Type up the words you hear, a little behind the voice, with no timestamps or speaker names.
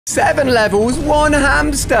7 levels, 1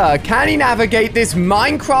 hamster. Can he navigate this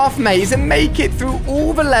Minecraft maze and make it through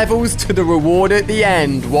all the levels to the reward at the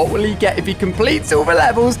end? What will he get if he completes all the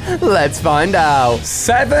levels? Let's find out.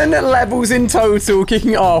 7 levels in total,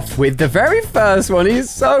 kicking off with the very first one. He's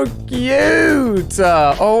so cute.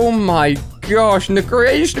 Oh my gosh, and the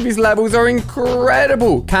creation of his levels are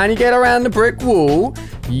incredible. Can he get around the brick wall?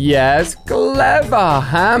 Yes, clever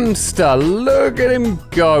hamster. Look at him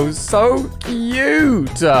go. So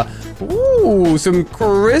cute. Ooh, some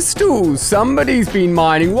crystals. Somebody's been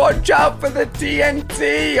mining. Watch out for the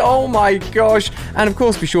TNT. Oh my gosh. And of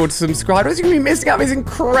course, be sure to subscribe. Otherwise, you're going to be missing out on these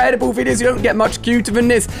incredible videos. You don't get much cuter than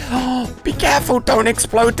this. Oh, be careful. Don't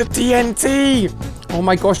explode the TNT. Oh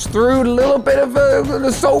my gosh, through a little bit of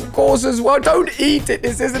the salt course as well. Don't eat it.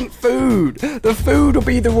 This isn't food. The food will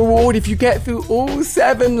be the reward if you get through all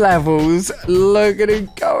 7 levels. Look at him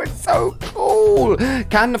go. It's so cool.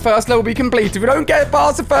 Can the first level be completed? If we don't get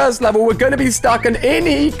past the first level, we're going to be stuck. And in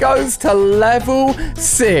he goes to level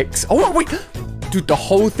 6. Oh, wait. Dude, the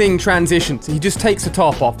whole thing transitions. He just takes the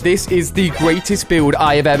top off. This is the greatest build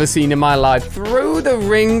I have ever seen in my life. Through the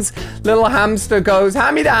rings, little hamster goes.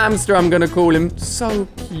 Hammy the hamster, I'm going to call him. So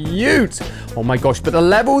cute. Oh my gosh, but the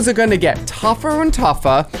levels are going to get tougher and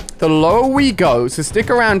tougher the lower we go. So stick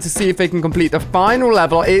around to see if they can complete the final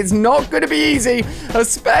level. It's not going to be easy,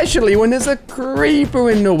 especially when there's a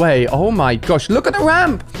creeper in the way. Oh my gosh, look at the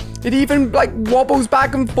ramp. It even, like, wobbles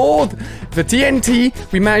back and forth. The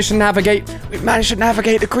TNT, we managed to navigate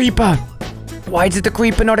the creeper. Why did the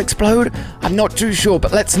creeper not explode? I'm not too sure,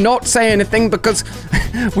 but let's not say anything because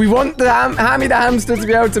we want the Hammy the hamster to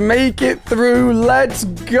be able to make it through. Let's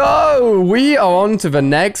go. We are on to the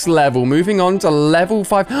next level. Moving on to level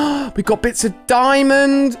 5. We got bits of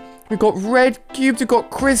diamond. We've got red cubes, we've got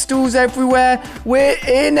crystals everywhere. We're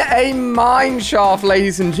in a mine shaft,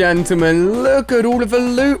 ladies and gentlemen. Look at all of the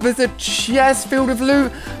loot. There's a chest filled with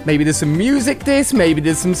loot. Maybe there's some music discs. Maybe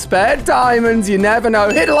there's some spare diamonds. You never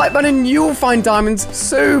know. Hit the like button and you'll find diamonds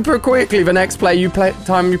super quickly the next time you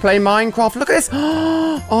play Minecraft. Look at this.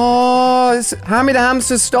 Oh, Hammy the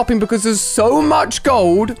hamster's stopping because there's so much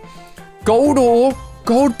gold. Gold ore,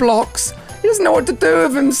 gold blocks. He doesn't know what to do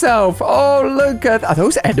with himself. Oh, look at... Are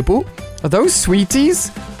those edible? Are those sweeties?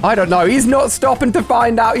 I don't know. He's not stopping to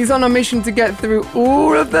find out. He's on a mission to get through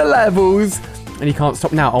all of the levels. And he can't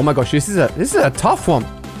stop now. Oh my gosh, this is a tough one.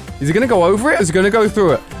 Is he going to go over it or is he going to go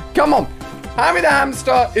through it? Come on. Hammy the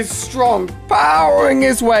hamster is strong, powering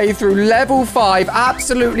his way through level 5.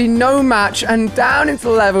 Absolutely no match. And down into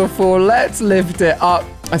level 4. Let's lift it up.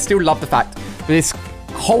 I still love the fact that this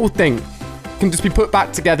whole thing can just be put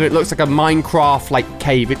back together. It looks like a Minecraft like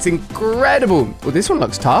cave. It's incredible. Well, this one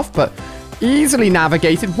looks tough, but easily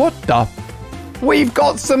navigated. What the? We've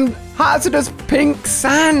got some hazardous pink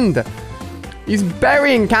sand. He's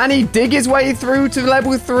burying. Can he dig his way through to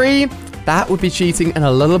level 3? That would be cheating and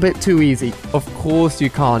a little bit too easy. Of course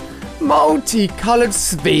you can't. Multicolored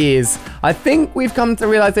spheres. I think we've come to the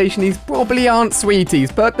realization these probably aren't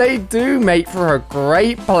sweeties, but they do make for a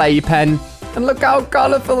great playpen. And look how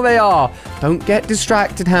colorful they are. Don't get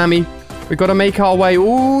distracted, Hammy. We've got to make our way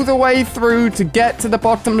all the way through to get to the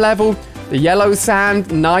bottom level. The yellow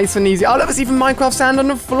sand, nice and easy. Oh, look, there's even Minecraft sand on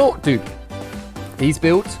the floor. Dude, these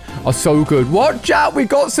builds are so good. Watch out, we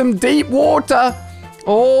got some deep water.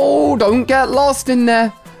 Oh, don't get lost in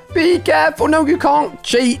there. Be careful. No, you can't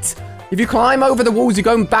cheat. If you climb over the walls, you're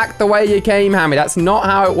going back the way you came, Hammy. That's not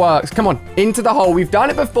how it works. Come on, into the hole. We've done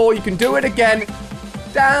it before. You can do it again.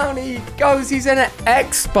 Down he goes. He's an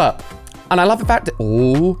expert. And I love the fact that...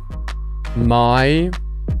 Oh, my...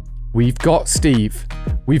 We've got Steve.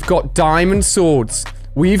 We've got diamond swords.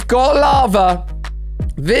 We've got lava.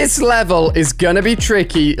 This level is going to be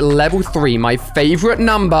tricky. Level 3, my favorite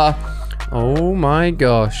number. Oh, my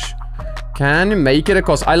gosh. Can make it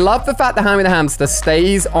across. I love the fact that Hammy the hamster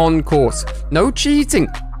stays on course. No cheating.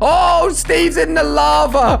 Oh, Steve's in the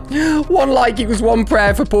lava. 1 like equals 1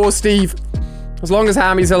 prayer for poor Steve. As long as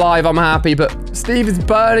Hammy's alive, I'm happy. But Steve is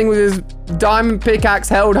burning with his diamond pickaxe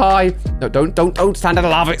held high. No, don't stand in the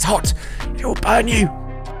lava. It's hot. It'll burn you.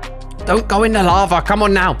 Don't go in the lava. Come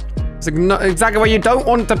on now. It's exactly where you don't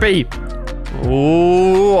want to be.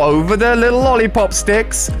 Oh, over the little lollipop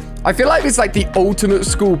sticks. I feel like it's like the ultimate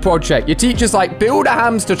school project. Your teacher's like, build a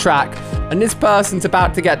hamster track. And this person's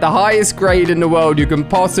about to get the highest grade in the world you can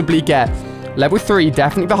possibly get. Level 3,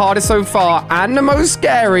 definitely the hardest so far, and the most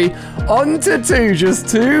scary. On to 2, just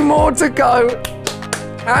 2 more to go.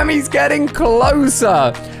 Hammy's getting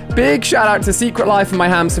closer. Big shout out to Secret Life of my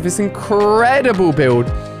hamster for this incredible build.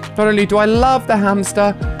 Not only do I love the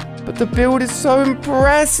hamster, But the build is so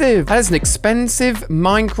impressive. That is an expensive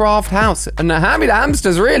Minecraft house. And Hammy the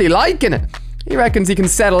hamster's really liking it. He reckons he can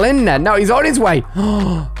settle in there. No, he's on his way.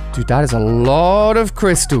 Dude, that is a lot of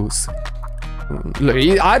crystals. Look,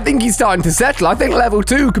 I think he's starting to settle. I think level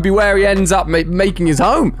 2 could be where he ends up making his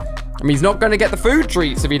home. I mean, he's not going to get the food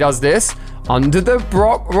treats if he does this. Under the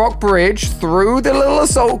rock bridge, through the little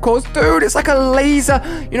assault course. Dude, it's like a laser.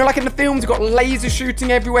 You know, like in the films, you've got laser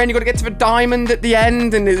shooting everywhere, and you've got to get to the diamond at the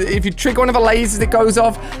end. And if you trigger one of the lasers, it goes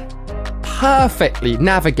off. Perfectly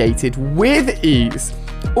navigated with ease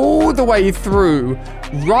all the way through,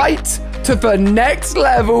 right to the next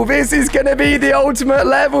level. This is going to be the ultimate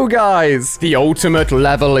level, guys. The ultimate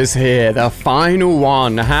level is here, the final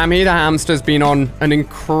one. Hammy the hamster's been on an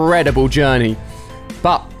incredible journey,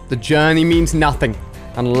 but the journey means nothing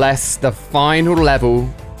unless the final level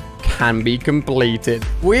can be completed.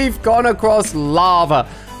 We've gone across lava.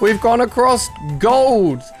 We've gone across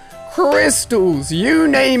gold, crystals, you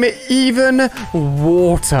name it, even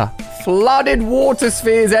water. Flooded water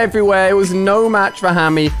spheres everywhere. It was no match for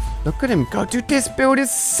Hammy. Look at him go. Dude, this build is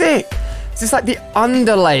sick. This is like the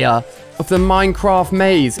underlayer of the Minecraft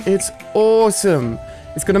maze. It's awesome.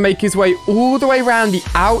 It's going to make his way all the way around the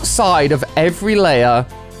outside of every layer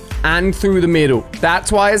and through the middle.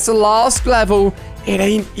 That's why it's the last level. It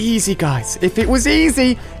ain't easy, guys. If it was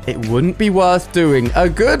easy, it wouldn't be worth doing. A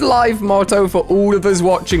good life motto for all of us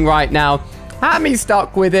watching right now. Hammy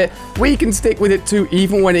stuck with it. We can stick with it too,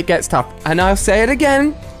 even when it gets tough. And I'll say it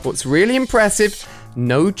again. What's really impressive,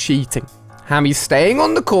 no cheating. Hammy's staying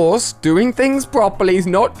on the course, doing things properly. He's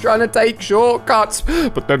not trying to take shortcuts.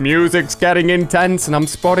 But the music's getting intense, and I'm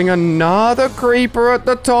spotting another creeper at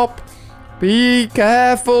the top. Be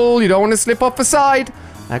careful. You don't want to slip off the side.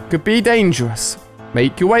 That could be dangerous.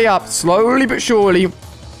 Make your way up, slowly but surely.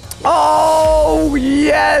 Oh,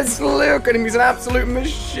 yes, look at him. He's an absolute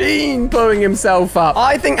machine pulling himself up.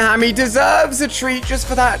 I think Hammy deserves a treat just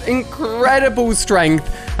for that incredible strength.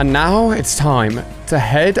 And now it's time to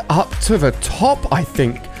head up to the top, I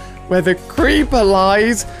think, where the creeper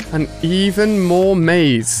lies and even more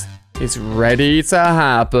maze is ready to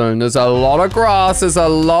happen. There's a lot of grass, there's a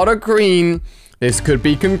lot of green. This could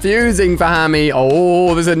be confusing for Hammy.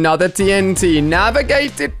 Oh, there's another TNT.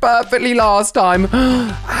 Navigated perfectly last time.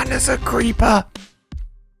 And there's a creeper.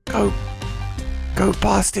 Go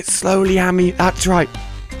past it slowly, Hammy. That's right.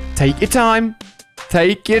 Take your time.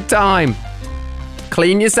 Take your time.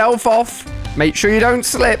 Clean yourself off. Make sure you don't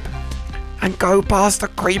slip. And go past the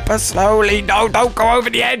creeper slowly. No, don't go over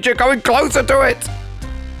the edge. You're going closer to it.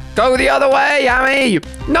 Go the other way, Hammy.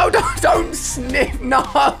 No, don't sniff. No.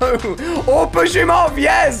 Or push him off.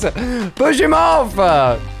 Yes. Push him off.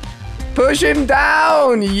 Push him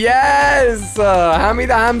down. Yes. Hammy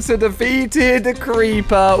the hamster defeated the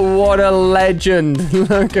creeper. What a legend.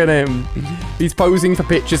 Look at him. He's posing for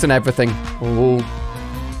pictures and everything. Oh.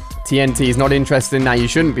 TNT is not interested in that. You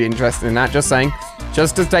shouldn't be interested in that. Just saying.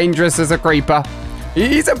 Just as dangerous as a creeper.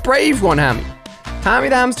 He's a brave one, Hammy. Hammy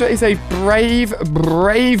the hamster is a brave,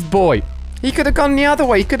 brave boy. He could have gone the other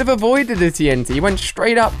way. He could have avoided the TNT. He went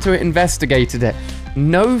straight up to it, investigated it.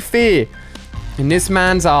 No fear in this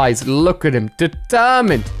man's eyes. Look at him,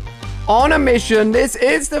 determined. On a mission. This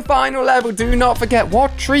is the final level. Do not forget,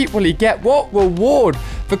 what treat will he get? What reward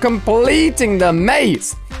for completing the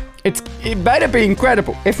maze? It better be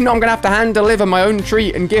incredible. If not, I'm going to have to hand deliver my own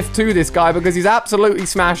treat and gift to this guy because he's absolutely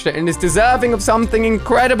smashed it and is deserving of something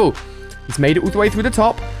incredible. He's made it all the way through the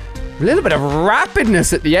top. A little bit of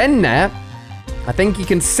rapidness at the end there. I think he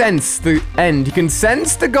can sense the end. He can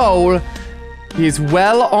sense the goal. He is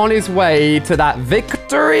well on his way to that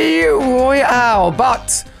victory royale.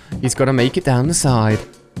 But he's got to make it down the side.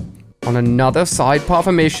 On another side part of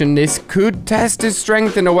a mission. This could test his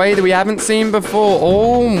strength in a way that we haven't seen before.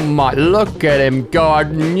 Oh my, look at him go. I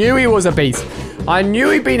knew he was a beast. I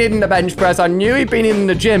knew he'd been in the bench press. I knew he'd been in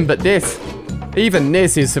the gym. But this... even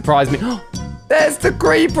this has surprised me. There's the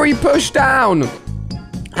creeper he pushed down.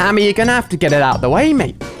 Hammy, you're going to have to get it out of the way,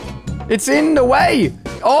 mate. It's in the way.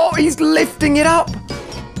 Oh, he's lifting it up.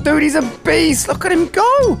 Dude, he's a beast. Look at him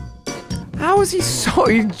go. How is he so...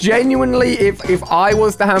 genuinely, if I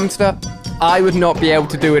was the hamster, I would not be able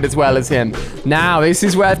to do it as well as him. Now, this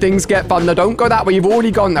is where things get fun. No, don't go that way. You've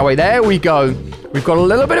already gone that way. There we go. We've got a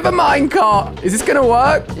little bit of a minecart. Is this going to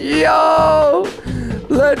work? Yo!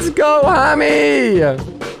 Let's go, Hammy!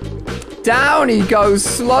 Down he goes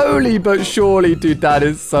slowly but surely. Dude, that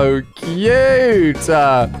is so cute.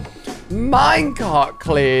 Minecart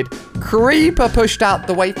cleared. Creeper pushed out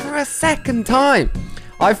the way for a second time.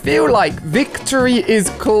 I feel like victory is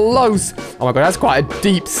close. Oh my god, that's quite a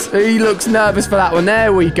deep... he looks nervous for that one.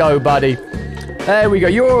 There we go, buddy. There we go.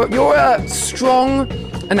 You're a strong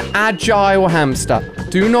and agile hamster.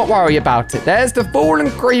 Do not worry about it. There's the fallen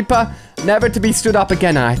creeper, never to be stood up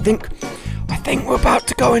again. And I think we're about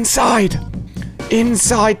to go inside.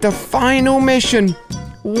 Inside the final mission.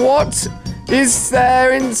 What is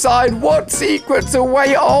there inside? What secrets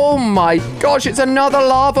await? Oh my gosh, it's another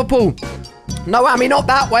lava pool. No, Amy, not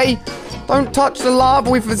that way. Don't touch the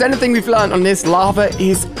lava. If there's anything we've learned on this, lava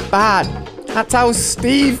is bad. That's how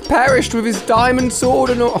Steve perished with his diamond sword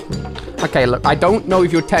and all. Okay, look, I don't know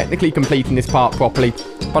if you're technically completing this part properly,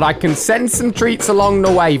 but I can send some treats along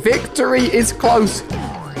the way. Victory is close.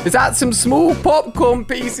 Is that some small popcorn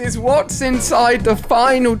pieces? What's inside the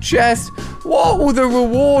final chest? What will the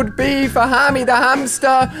reward be for Hammy the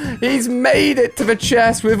hamster? He's made it to the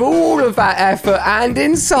chest with all of that effort, and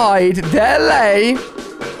inside there lay...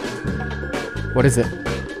 What is it?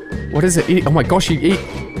 What is it? Oh my gosh,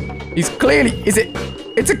 he's clearly...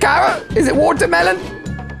 It's a carrot? Is it watermelon?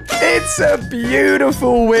 It's a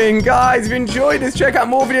beautiful wing. Guys, if you enjoyed this, check out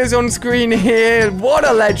more videos on screen here. What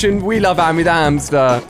a legend. We love Hammy the hamster.